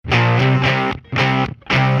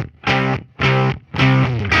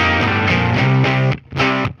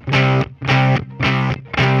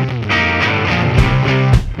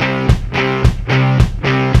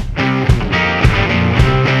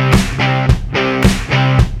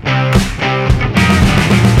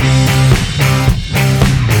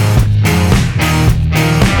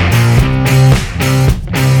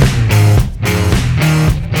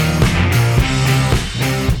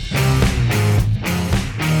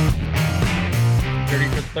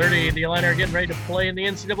12:30. The Illini are getting ready to play in the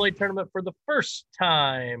NCAA tournament for the first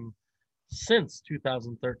time since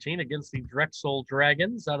 2013 against the Drexel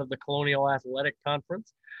Dragons out of the Colonial Athletic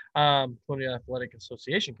Conference, Colonial Athletic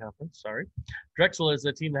Association Conference. Sorry, Drexel is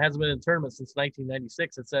a team that hasn't been in the tournament since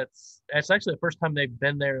 1996. It's actually the first time they've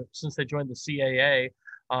been there since they joined the CAA.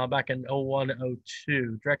 Back in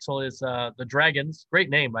 01-02. Drexel is the Dragons. Great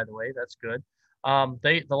name, by the way. That's good.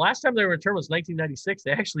 The last time they were in tournament was 1996.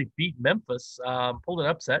 They actually beat Memphis, pulled an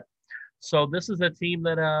upset. So this is a team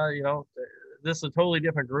that this is a totally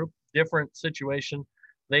different group, different situation.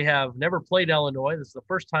 They have never played Illinois. This is the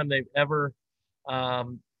first time they've ever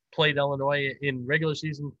played Illinois in regular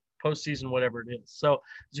season, postseason, whatever it is. So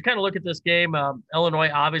as you kind of look at this game,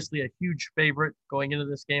 Illinois obviously a huge favorite going into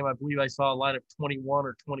this game. I believe I saw a line of 21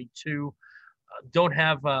 or 22. Don't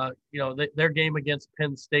have their game against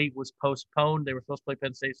Penn State was postponed. They were supposed to play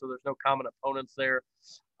Penn State, so there's no common opponents there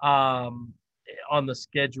on the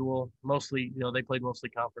schedule. Mostly, they played mostly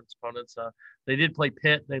conference opponents. They did play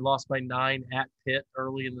Pitt. They lost by 9 at Pitt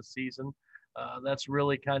early in the season. That's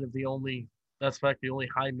really kind of the only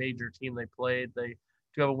high major team they played. They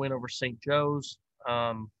do have a win over St. Joe's.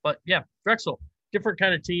 But yeah, Drexel, different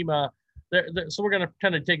kind of team. So we're going to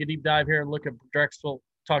kind of take a deep dive here and look at Drexel,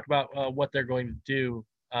 talk about what they're going to do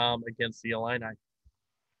against the Illini.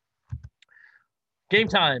 Game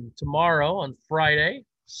time tomorrow on Friday,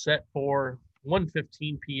 set for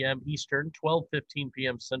 1:15 p.m. Eastern, 12:15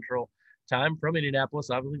 p.m. Central time from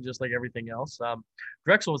Indianapolis, obviously, just like everything else.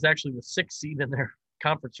 Drexel was actually the 6th seed in their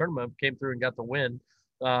conference tournament, came through and got the win.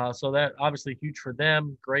 So that obviously huge for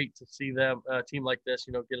them. Great to see them, a team like this,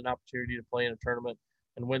 get an opportunity to play in a tournament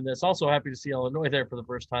and win this. Also happy to see Illinois there for the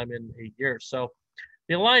first time in 8 years. So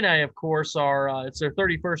the Illini, of course, it's their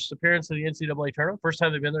 31st appearance in the NCAA tournament. First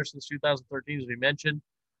time they've been there since 2013, as we mentioned.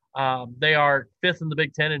 They are 5th in the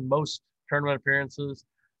Big Ten in most tournament appearances.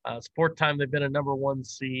 It's 4th time they've been a number 1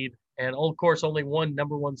 seed. And, of course, only one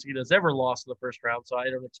number 1 seed has ever lost in the first round, so I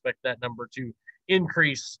don't expect that number to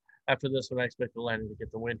increase after this one. I expect the Illini to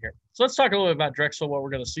get the win here. So let's talk a little bit about Drexel, what we're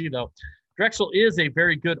going to see, though. Drexel is a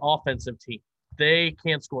very good offensive team. They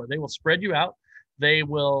can score. They will spread you out. They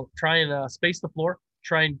will try and space the floor.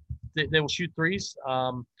 They will shoot threes.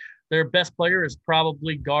 Their best player is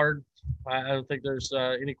probably guard. I don't think there's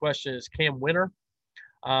any question. Is Cam Winter.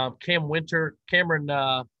 Cameron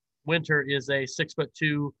Winter is a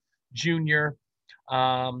 6'2" junior.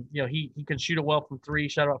 He can shoot it well from 3.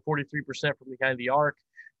 Shot about 43% from behind the arc.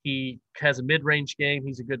 He has a mid-range game.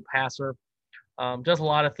 He's a good passer. Does a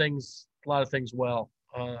lot of things well.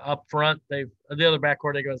 Up front, the other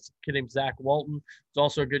backcourt, they got a kid named Zach Walton. He's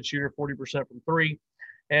also a good shooter, 40% from 3.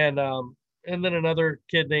 And then another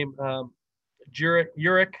kid named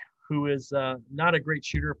Uric, who is not a great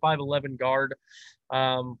shooter, 5'11" guard.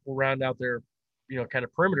 Will round out their, kind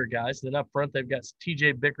of perimeter guys. And then up front, they've got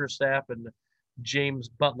TJ Bickerstaff and James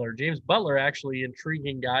Butler. James Butler, actually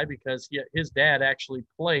intriguing guy because his dad actually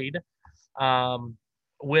played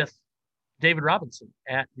with David Robinson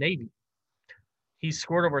at Navy. He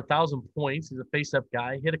scored over 1,000 points. He's a face-up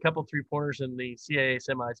guy. Hit a couple 3-pointers in the CAA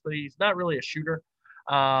semis, but he's not really a shooter.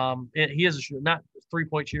 He is a shooter, not a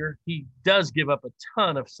 3-point shooter. He does give up a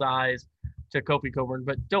ton of size to Kofi Coburn,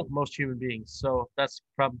 but don't most human beings. So that's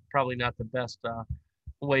probably not the best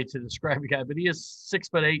way to describe a guy. But he is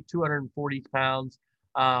 6'8", 240 pounds,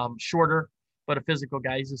 shorter, but a physical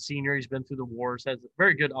guy. He's a senior. He's been through the wars. Has a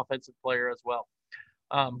very good offensive player as well.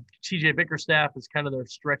 TJ Bickerstaff is kind of their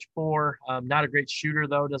stretch 4. Not a great shooter,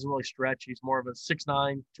 though. Doesn't really stretch. He's more of a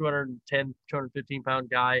 6'9", 210, 215-pound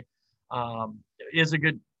guy. Is a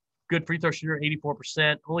good free throw shooter,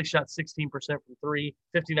 84%. Only shot 16% from 3,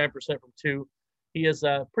 59% from 2. He is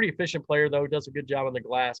a pretty efficient player, though. Does a good job on the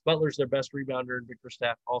glass. Butler's their best rebounder, and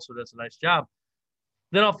Bickerstaff also does a nice job.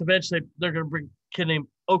 Then off the bench, they're going to bring a kid named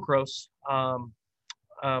Okros.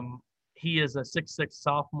 He is a 6'6"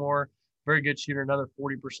 sophomore. Very good shooter, another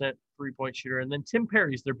 40% 3-point shooter. And then Tim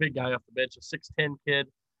Perry's their big guy off the bench, a 6'10" kid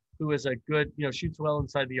who is a good, shoots well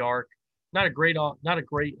inside the arc. Not a great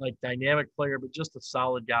like dynamic player, but just a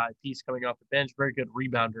solid guy. Piece coming off the bench, very good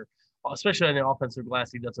rebounder, especially on the offensive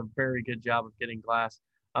glass. He does a very good job of getting glass.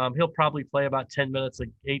 He'll probably play about 10 minutes,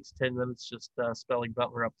 like 8 to 10 minutes, just spelling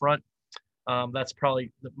Butler up front. That's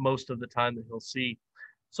probably most of the time that he'll see.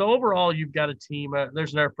 So overall, you've got a team.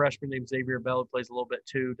 There's another freshman named Xavier Bell who plays a little bit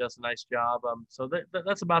too, does a nice job. So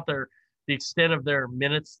that's about the extent of their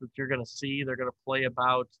minutes that you're going to see. They're going to play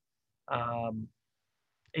about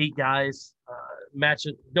 8 guys.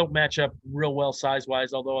 Don't match up real well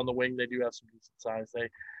size-wise, although on the wing they do have some decent size. They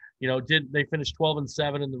finished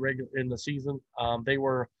 12-7 in the season. They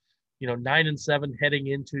were 9-7 heading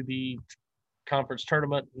into the conference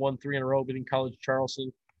tournament, won 3 in a row, beating College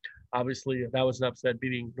Charleston. Obviously, that was an upset,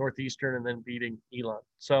 beating Northeastern and then beating Elon.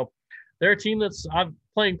 So they're a team that's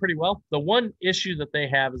playing pretty well. The one issue that they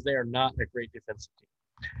have is they are not a great defensive team.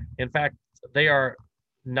 In fact, they are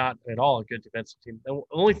not at all a good defensive team. The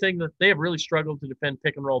only thing that they have really struggled to defend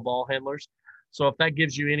pick and roll ball handlers. So if that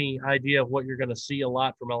gives you any idea of what you're going to see a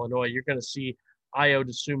lot from Illinois, you're going to see Io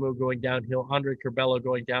DeSumo going downhill, Andre Curbelo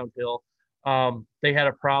going downhill. They had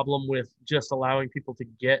a problem with just allowing people to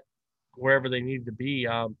get wherever they needed to be.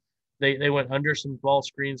 They went under some ball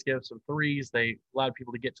screens, gave some threes. They allowed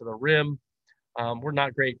people to get to the rim. We're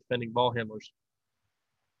not great defending ball handlers.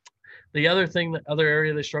 The other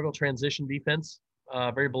area they struggle, transition defense,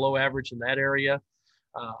 very below average in that area.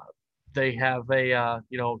 Uh, they have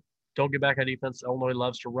don't get back on defense. Illinois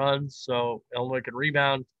loves to run, so Illinois can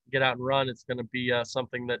rebound, get out and run. It's going to be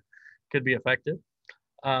something that could be effective.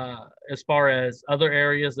 As far as other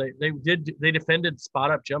areas, they defended spot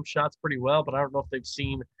up jump shots pretty well, but I don't know if they've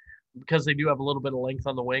seen, because they do have a little bit of length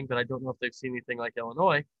on the wing, but I don't know if they've seen anything like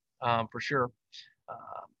Illinois for sure.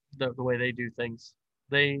 The way they do things,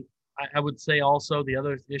 I would say also the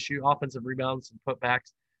other issue, offensive rebounds and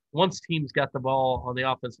putbacks. Once teams got the ball on the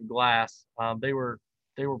offensive glass, they were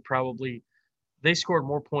probably, they scored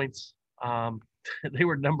more points. They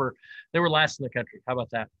were last in the country. How about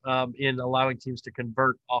that? In allowing teams to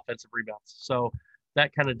convert offensive rebounds. So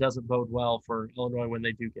that kind of doesn't bode well for Illinois when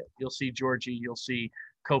they do get. You'll see Georgie, you'll see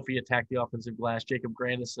Kofi attack the offensive glass. Jacob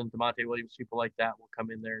Grandison, DeMonte Williams, people like that will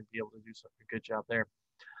come in there and be able to do a good job there.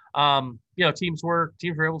 Teams were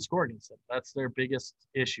able to score against them. That's their biggest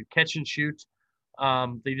issue. Catch and shoot.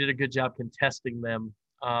 They did a good job contesting them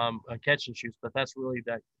catch and shoots, but that's really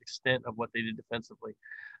the extent of what they did defensively.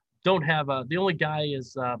 Don't have the only guy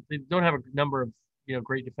is they don't have a number of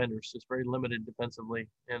great defenders. It's very limited defensively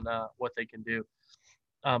in what they can do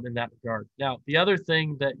in that regard. Now the other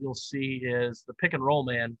thing that you'll see is the pick and roll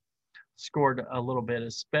man scored a little bit,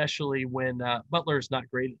 especially when Butler is not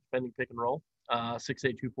great at defending pick and roll. 6'8",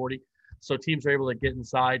 240. So teams are able to get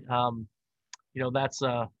inside.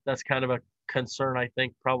 That's kind of a concern, I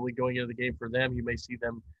think, probably going into the game for them. You may see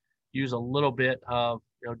them use a little bit of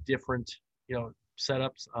different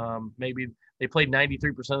setups. Maybe they played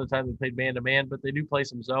 93% of the time they played man to man, but they do play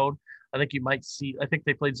some zone. I think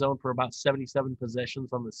they played zone for about 77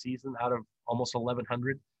 possessions on the season out of almost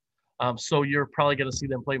 1,100. So you're probably going to see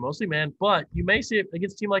them play mostly man, but you may see it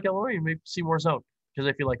against a team like Illinois. You may see more zone because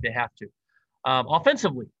they feel like they have to.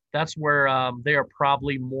 Offensively, that's where they are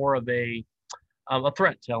probably more of a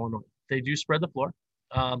threat to Illinois. They do spread the floor.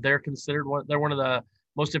 They're considered they're one of the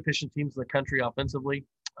most efficient teams in the country offensively.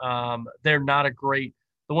 They're not a great.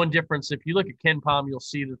 The one difference, if you look at KenPom, you'll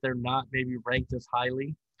see that they're not maybe ranked as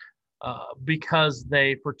highly because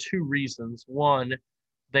for two reasons. One,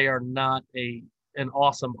 they are not an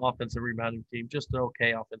awesome offensive rebounding team, just an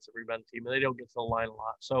okay offensive rebounding team, and they don't get to the line a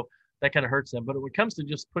lot. So that kind of hurts them. But when it comes to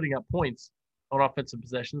just putting up points on offensive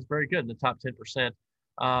possessions, very good in the top 10%.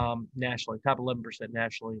 Nationally, top 11%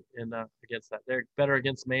 nationally against that. They're better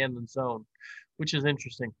against man than zone, which is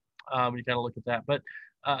interesting when you kind of look at that. But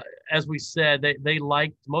as we said, they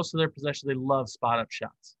like most of their possessions. They love spot up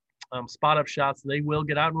shots. Spot up shots, they will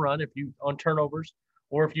get out and run if you on turnovers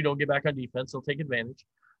or if you don't get back on defense, they'll take advantage.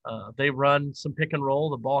 They run some pick and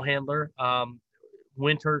roll. The ball handler,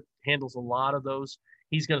 Winter, handles a lot of those.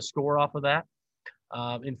 He's going to score off of that.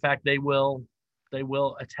 In fact, they will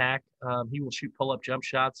attack. He will shoot pull-up jump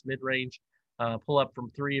shots, mid-range, pull up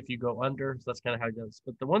from three if you go under. So that's kind of how he does.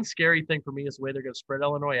 But the one scary thing for me is the way they're going to spread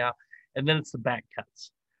Illinois out, and then it's the back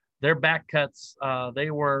cuts. Their back cuts,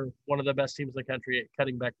 they were one of the best teams in the country at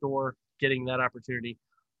cutting back door, getting that opportunity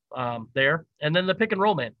there. And then the pick and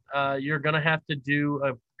roll man. You're going to have to do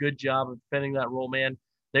a good job of defending that roll man.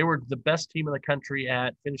 They were the best team in the country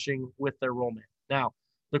at finishing with their roll man. Now,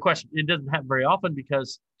 the question, it doesn't happen very often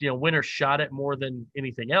because, Winter shot it more than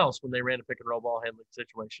anything else when they ran a pick and roll ball handling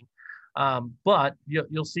situation. But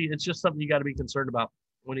you'll see it's just something you got to be concerned about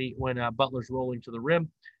when Butler's rolling to the rim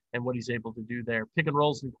and what he's able to do there. Pick and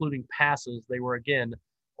rolls, including passes, they were, again,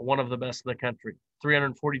 one of the best in the country.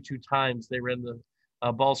 342 times they ran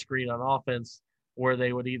the ball screen on offense where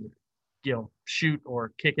they would either, shoot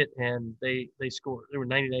or kick it, and they scored. They were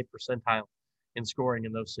 99th percentile in scoring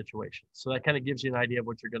in those situations. So that kind of gives you an idea of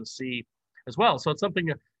what you're going to see as well. So it's something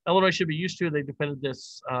Illinois should be used to. They defended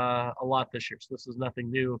this a lot this year. So this is nothing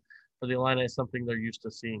new for the Illini. It's something they're used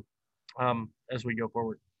to seeing as we go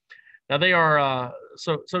forward. Now they are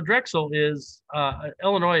so Drexel is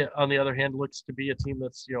Illinois, on the other hand, looks to be a team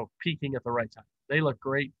that's peaking at the right time. They look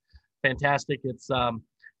great, fantastic. It's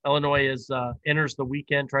Illinois enters the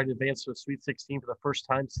weekend trying to advance to a Sweet 16 for the first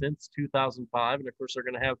time since 2005, and of course they're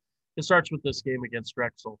going to have. It starts with this game against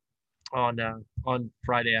Drexel on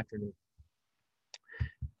Friday afternoon.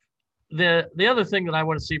 The other thing that I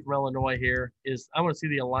want to see from Illinois here is I want to see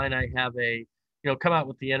the Illini have come out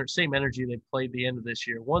with the same energy they played the end of this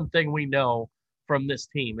year. One thing we know from this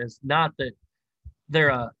team is not that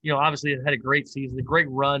they're obviously had a great season, a great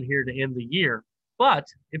run here to end the year. But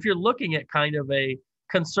if you're looking at kind of a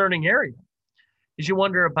concerning area, is you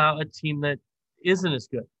wonder about a team that isn't as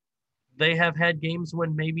good. They have had games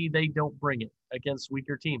when maybe they don't bring it against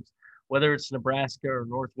weaker teams, whether it's Nebraska or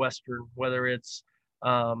Northwestern, whether it's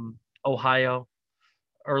Ohio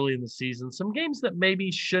early in the season, some games that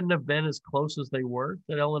maybe shouldn't have been as close as they were,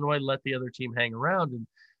 that Illinois let the other team hang around.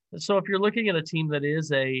 And so if you're looking at a team that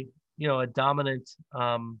is a dominant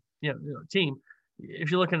team,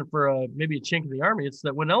 if you're looking for maybe a chink in the army, it's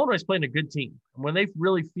that when Illinois is playing a good team, and when they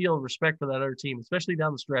really feel respect for that other team, especially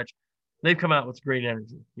down the stretch, they've come out with great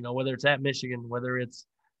energy. Whether it's at Michigan, whether it's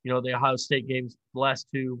the Ohio State games, the last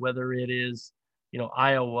two, whether it is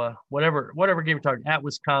Iowa, whatever game you're talking, at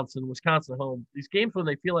Wisconsin home, these games when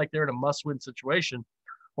they feel like they're in a must-win situation,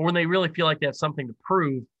 or when they really feel like they have something to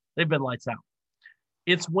prove, they've been lights out.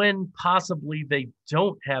 It's when possibly they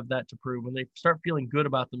don't have that to prove, when they start feeling good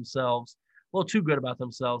about themselves, a little too good about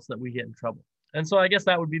themselves, that we get in trouble. And so I guess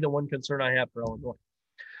that would be the one concern I have for Illinois.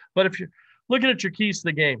 But if you're looking at your keys to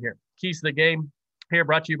the game here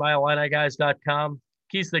brought to you by IlliniGuys.com.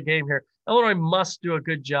 Keys to the game here. Illinois must do a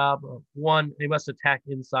good job. One, they must attack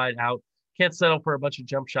inside out. Can't settle for a bunch of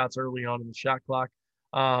jump shots early on in the shot clock.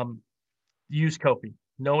 Use Kofi.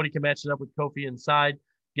 Nobody can match it up with Kofi inside.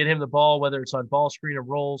 Get him the ball, whether it's on ball screen or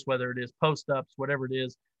rolls, whether it is post-ups, whatever it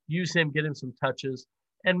is. Use him, get him some touches,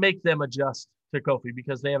 and make them adjust to Kofi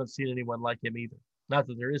because they haven't seen anyone like him either. Not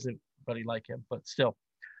that there isn't anybody like him, but still.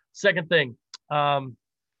 Second thing,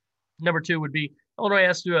 number two would be Illinois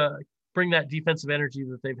has to bring that defensive energy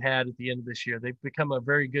that they've had at the end of this year. They've become a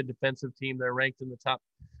very good defensive team. They're ranked in the top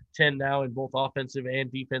 10 now in both offensive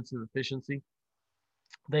and defensive efficiency.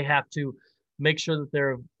 They have to make sure that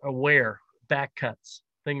they're aware, back cuts,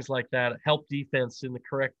 things like that, help defense in the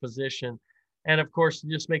correct position. And of course,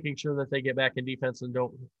 just making sure that they get back in defense and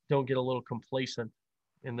don't get a little complacent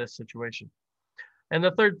in this situation. And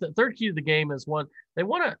the third key to the game is one, they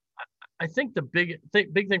want to, I think the big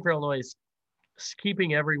thing for Illinois is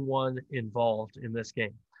keeping everyone involved in this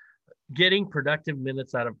game, getting productive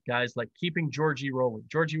minutes out of guys, like keeping Georgie rolling.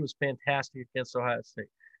 Georgie was fantastic against Ohio State.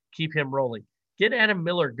 Keep him rolling. Get Adam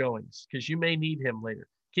Miller going because you may need him later.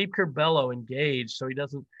 Keep Curbelo engaged so he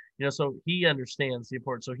doesn't, so he understands the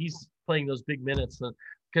importance. So he's playing those big minutes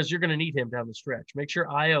because you're going to need him down the stretch. Make sure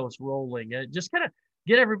Io is rolling. Just kind of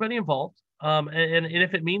get everybody involved. And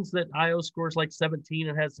if it means that Io scores like 17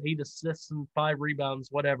 and has 8 assists and 5 rebounds,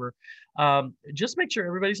 whatever, just make sure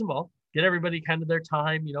everybody's involved. Get everybody kind of their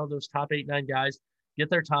time, those top 8, 9 guys, get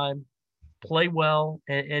their time, play well,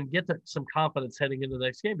 and get some confidence heading into the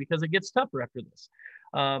next game because it gets tougher after this.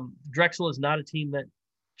 Drexel is not a team that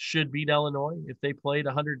should beat Illinois. If they played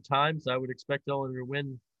 100 times, I would expect Illinois to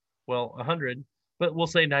win, 100, but we'll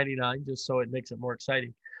say 99 just so it makes it more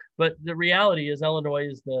exciting. But the reality is Illinois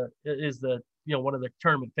is the one of the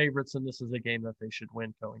tournament favorites, and this is a game that they should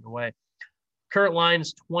win going away. Current line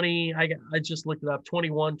is 20. I just looked it up,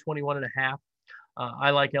 21 and a half. I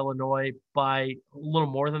like Illinois by a little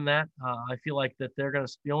more than that. I feel like that they're going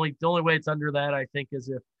to – the only way it's under that, I think, is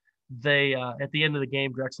if they at the end of the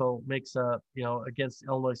game, Drexel makes against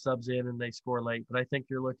Illinois subs in and they score late. But I think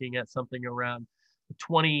you're looking at something around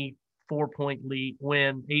 24-point lead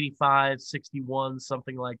win, 85-61,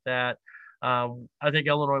 something like that. I think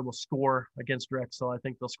Illinois will score against Drexel. I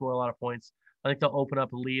think they'll score a lot of points. I think they'll open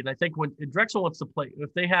up a lead. And I think when Drexel wants to play,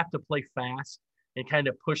 if they have to play fast and kind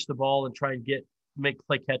of push the ball and try and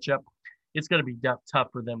play catch up, it's going to be tough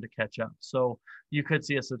for them to catch up. So you could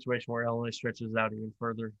see a situation where Illinois stretches out even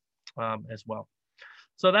further as well.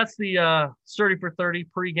 So that's the Sturdy for 30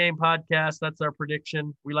 pregame podcast. That's our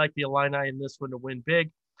prediction. We like the Illini in this one to win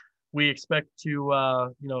big. We expect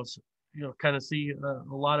to, kind of see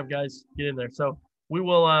a lot of guys get in there. So we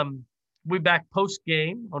will be back post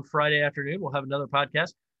game on Friday afternoon. We'll have another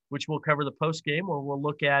podcast, which will cover the post game, where we'll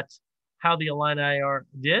look at how the Illini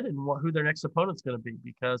did and who their next opponent's going to be,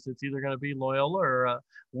 because it's either going to be Loyola or a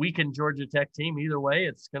weakened Georgia Tech team. Either way,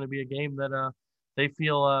 it's going to be a game that they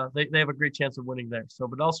feel they have a great chance of winning there. So,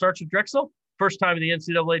 but it all starts with Drexel. First time in the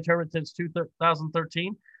NCAA tournament since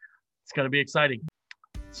 2013. It's going to be exciting.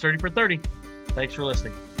 Sturdy for 30. Thanks for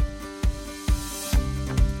listening.